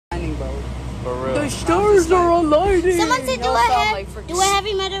For real. The stars are aligning. Someone said do a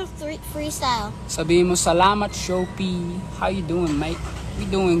heavy metal freestyle. Sabihin mo salamat, Shopee. How you doing, mate? We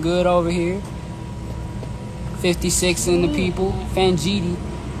doing good over here. 56 in the people. Fangidi.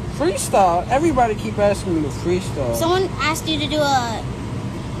 Freestyle. Everybody keep asking me to freestyle. Someone asked you to do a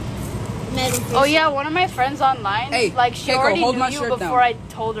metal freestyle. Oh yeah, one of my friends online, she already knew you before I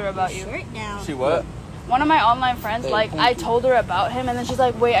told her about you. Shirt down. She what? One of my online friends, I told her about him, and then she's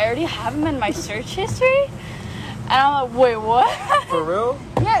like, wait, I already have him in my search history? And I'm like, wait, what? For real?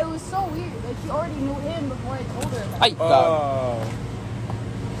 Yeah, it was so weird. Like, she already knew him before I told her about Ay, God.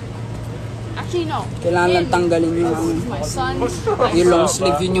 Actually, no. Kailangan lang tanggalin yung my son. yung long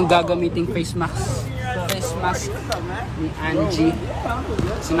sleeve, yun yung gagamiting face mask. Face mask ni Angie.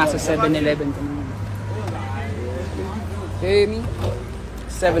 Kasi nasa 7-Eleven ko naman. Hey, me?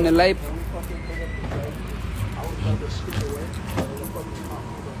 7-Eleven.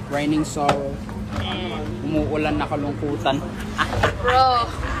 Raining sorrow. Umuulan na kalungkutan. Bro.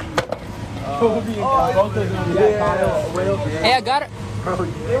 Hey, I got it.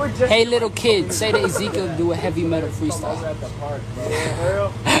 Hey, little kid, say to Ezekiel do a heavy metal freestyle.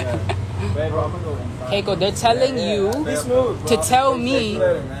 Keiko, they're telling you to tell me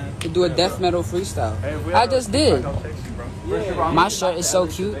to do a death metal freestyle. I just did. My shirt is so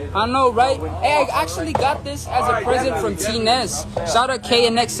cute. I know, right? Hey, I actually got this as a present from T-Ness. Shout out K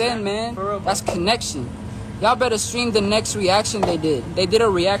and XN, man. That's connection. Y'all better stream the next reaction they did. They did a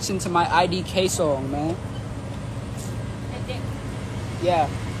reaction to my IDK song, man. Yeah.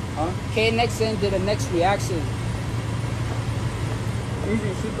 K and XN did a next reaction. Easy,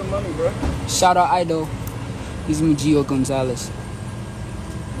 shoot the money, bro. Shout out Idol. He's me Gio Gonzalez.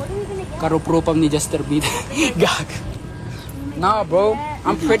 What are we gonna get? Karupropam ni Justin Bieber. Gag. Nah, bro.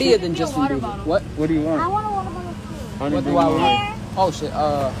 I'm prettier than Justin Bieber. What? What do you I want? want a watermelon too. What do I want? Oh shit.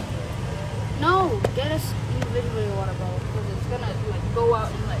 No, get us individually a water bottle because it's gonna go out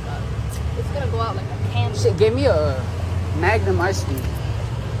in it's gonna go out like a candle. Shit, give me a Magnum ice cream.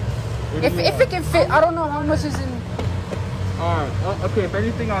 If it can fit, I don't know how much is in. Alright, okay, if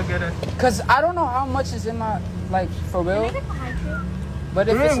anything, I'll get it. Cause I don't know how much is in my for real. Can I get the hydrant? But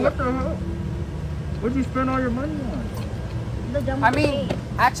if it's, What the hell? What'd you spend all your money on? The dumb I mean,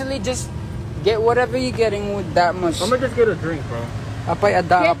 actually, just get whatever you're getting with that much. I'm gonna just get a drink, bro. Apay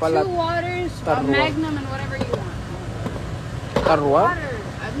ada ka Get pala. 2 waters, a Tarwa. Magnum, and whatever you want. Tarwa? Water.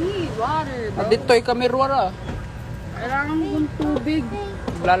 I need water, bro. Dito'y kami ruwara. Kailangan kong tubig.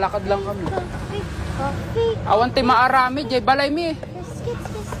 Lalakad lang kami. coffee, coffee. Awan ti maarami, jay balay mi. Biscuits.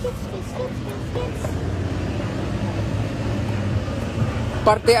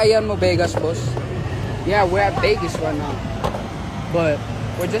 Parte ayan mo Vegas, boss. Yeah, we're at Vegas right now. But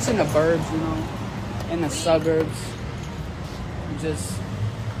we're just in the burbs, you know. In the suburbs. Just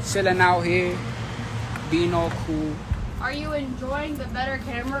chilling out here. Being all cool. Are you enjoying the better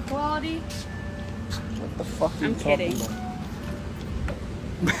camera quality? What the fuck are you I'm kidding. talking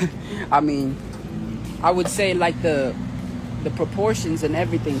about? I mean, I would say like the proportions and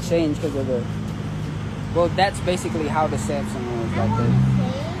everything changed because of the. Well, that's basically how the Samsung was like that.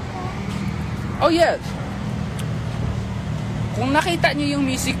 Oh yeah. Kung nakita niyo yung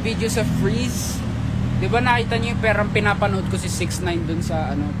music video sa Freeze, di ba nakita niyo yung perang pinapanood ko si 6ix9ine dun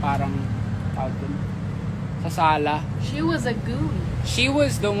sa parang tawag dun, sa sala. She was a goon. She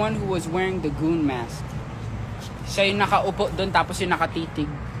was the one who was wearing the goon mask. Siya yung nakaupo dun tapos yung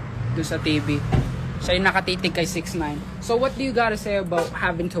nakatitig dun sa TV. Siya yung nakatitig kay 6ix9ine. So what do you gotta say about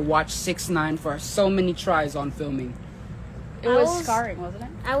having to watch 6ix9ine for so many tries on filming? It was scarring, wasn't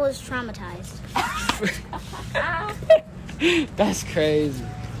it? I was traumatized. That's crazy.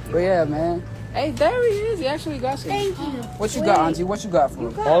 But yeah, man. Hey, there he is. He actually got some. Thank you. What you got, Auntie? What you got for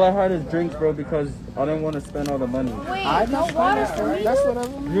him? All I had is drinks, bro, because I didn't want to spend all the money. Wait, I no water for me? That's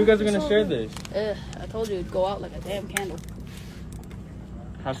whatever. Man. You guys are gonna share this. I told you it'd go out like a damn candle.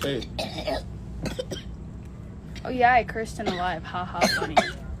 Have faith. Oh yeah, I cursed in a live. Ha ha, funny.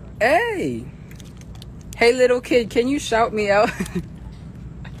 Hey. Hey, little kid, can you shout me out?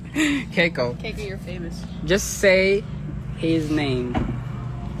 Keiko. Keiko, you're famous. Just say his name.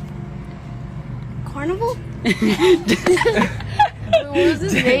 Carnival? What was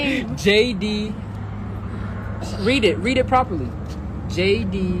his name? JD. Read it properly.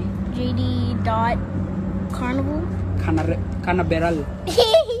 JD. JD dot Carnival? Canaveral.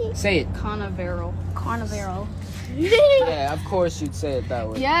 Say it. Canaveral. Carnival. Yeah, of course you'd say it that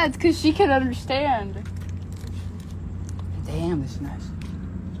way. Yeah, it's because she can understand. Damn, this is nice.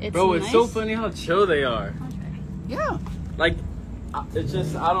 It's Bro, nice. it's so funny how chill they are. Yeah. Like, it's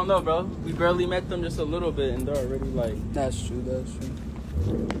just, I don't know, bro. We barely met them just a little bit, and they're already like That's true. best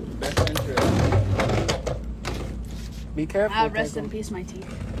interest. Be careful. Rest Keiko. in peace, my teeth.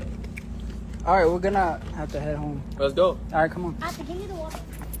 All right, we're gonna have to head home. Let's go. All right, come on. Ate, give me the water.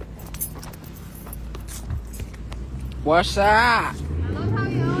 What's up?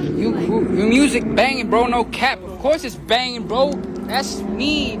 Your music banging, bro. No cap. Of course it's banging, bro. That's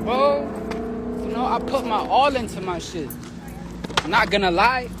me, bro. You know, I put my all into my shit. Not gonna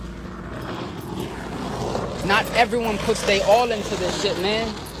lie. Not everyone puts their all into their shit, man.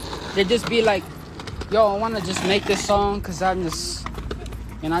 They just be like, yo, I wanna just make this song because I'm just,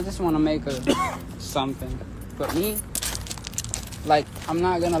 you know, I just wanna make something. But me, like, I'm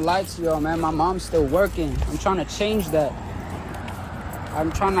not gonna lie to y'all, man. My mom's still working. I'm trying to change that.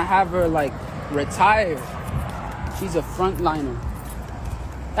 I'm trying to have her, like, retire. She's a frontliner.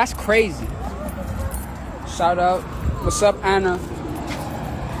 That's crazy. Shout out. What's up, Anna?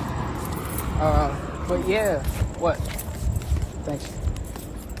 But yeah. What? Thanks.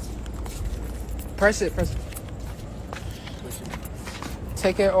 Press it.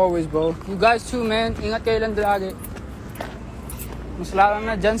 Take care always, bro. You guys too, man. Ingat kayo lang lagi. Mas lalo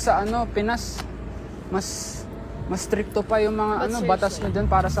na dyan sa Pinas, mas stricto pa yung mga batas na dyan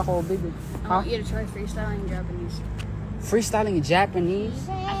para sa COVID. Eh. I want you to try freestyling in Japanese. Freestyling in Japanese?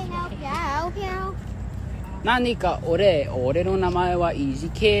 Nani ka ore no namae wa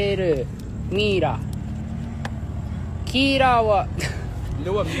Izikeru Mira. Kira wa. You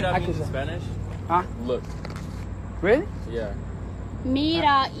know what mira means in Spanish? Huh? Look. Really? Yeah.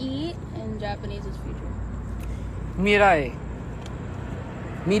 Mirai in Japanese is future. Mirai.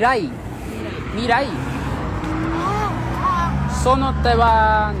 Sono te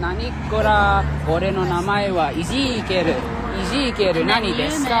wa nani kora ore no namae wa Izikeru. Izikeru nani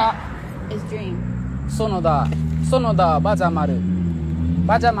desu ka? Is dream. Sono da bazamaru.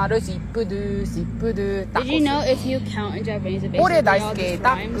 Bazamaru sippudu. Did you know if you count in Japanese, it Ore basically all daisuke just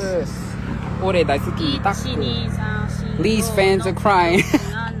rhymes? taku. Ore daisuki taku. These fans are crying.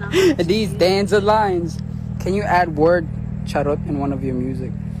 These dancer lines. Can you add word charot in one of your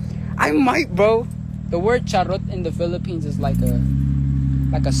music? I might, bro. The word charot in the Philippines is like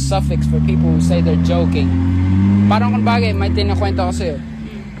a suffix for people who say they're joking. Parang kung bagay, may tinakwento ko sa'yo.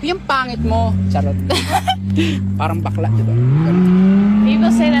 Yung pangit mo, charot. Parang bakla, diba?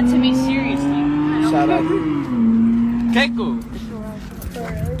 People say that to me seriously. Shout out. Keiko.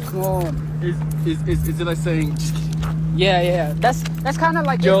 Come on. Is it like saying? Yeah. That's kind of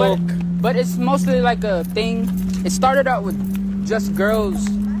like joke, but it's mostly like a thing. It started out with just girls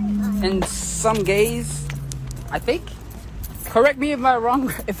and some gays, I think. Correct me if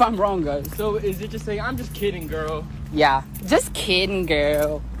I'm wrong, guys. So is it just saying I'm just kidding, girl? Yeah, just kidding,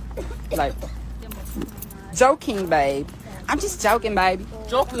 girl. Like, joking, babe. I'm just joking, baby.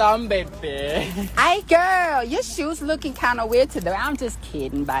 Joke lang, baby. Hey, girl, your shoes looking kind of weird today. I'm just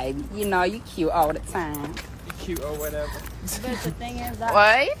kidding, baby. You know, you cute all the time. Cute or whatever. But the thing is that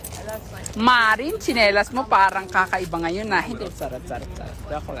Wait. that's like Marin, chinelas mo parang kakaiba ngayon na. Hindi, sarap.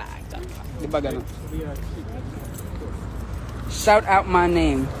 Joke lang. Di ba ganun? Shout out my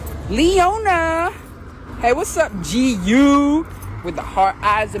name. Leona. Hey, what's up, GU? With the heart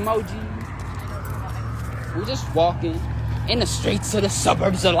eyes emoji. We're just walking in the streets of the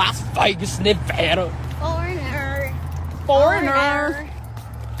suburbs of Las Vegas, Nevada. Foreigner.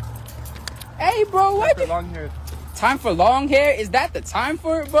 Hey, bro, what? For long hair. Time for long hair? Is that the time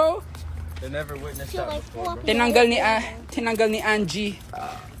for it, bro? They never witnessed that before, bro. Tinanggal ni Angie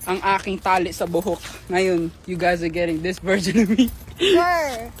ang aking tali sa buhok. Ngayon, you guys are getting this version of me.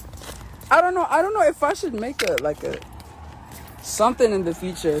 Sure. I don't know if I should make a something in the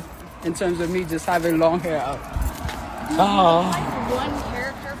future in terms of me just having long hair out. Oh. like one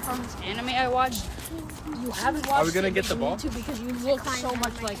character from this anime I watched. You haven't watched. Are we gonna get the ball? too because you look so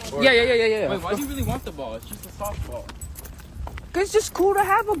much like him. Yeah. Wait, why do you really want the ball? It's just a softball. Cause it's just cool to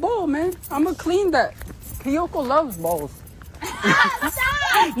have a ball, man. I'm gonna clean that. Kyoko loves balls. That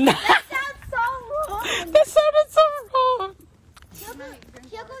sounds so wrong. That sounded so wrong.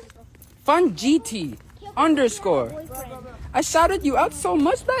 Kyoko's Fun GT _ boyfriend. I shouted you out so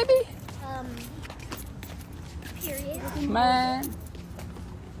much, baby. Period. Man.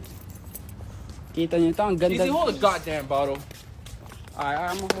 Kita niyo ito, ang ganda. Easy, hold a goddamn bottle.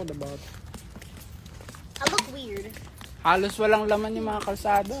 I'm gonna hold the ball. I look weird. Halos walang laman yung mga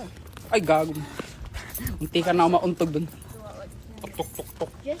kalsada. Ay, gago. Munti ka na ako mauntog dun.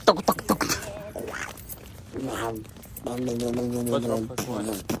 Just Tuk, tuk, tuk. What's wrong? What's what?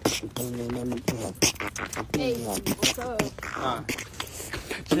 Hey, what's up?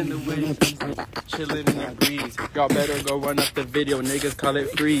 Chilling in the breeze. Y'all better go run up the video. Niggas call it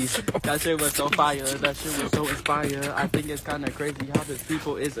freeze. That shit was so fire. That shit was so inspired. I think it's kind of crazy how this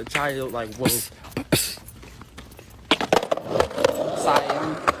people is a child. Like, whoa.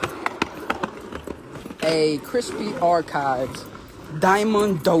 Sayang. A Crispy Archives.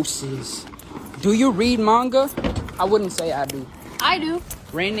 Diamond Doses. Do you read manga? I wouldn't say I do. I do.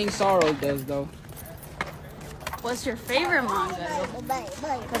 Raining Sorrow does though. What's your favorite manga?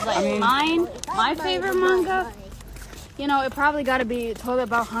 Because like my favorite manga, you know, it probably got to be Toilet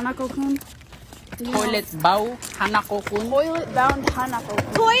Bound Hanako-kun. Toilet Bound Hanako-kun. Toilet Bound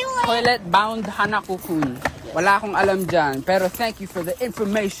Hanako-kun. Toilet Bound Hanako-kun. Wala akong alam dyan. Pero thank you for the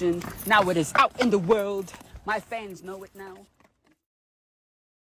information. Now it is out in the world. My fans know it now.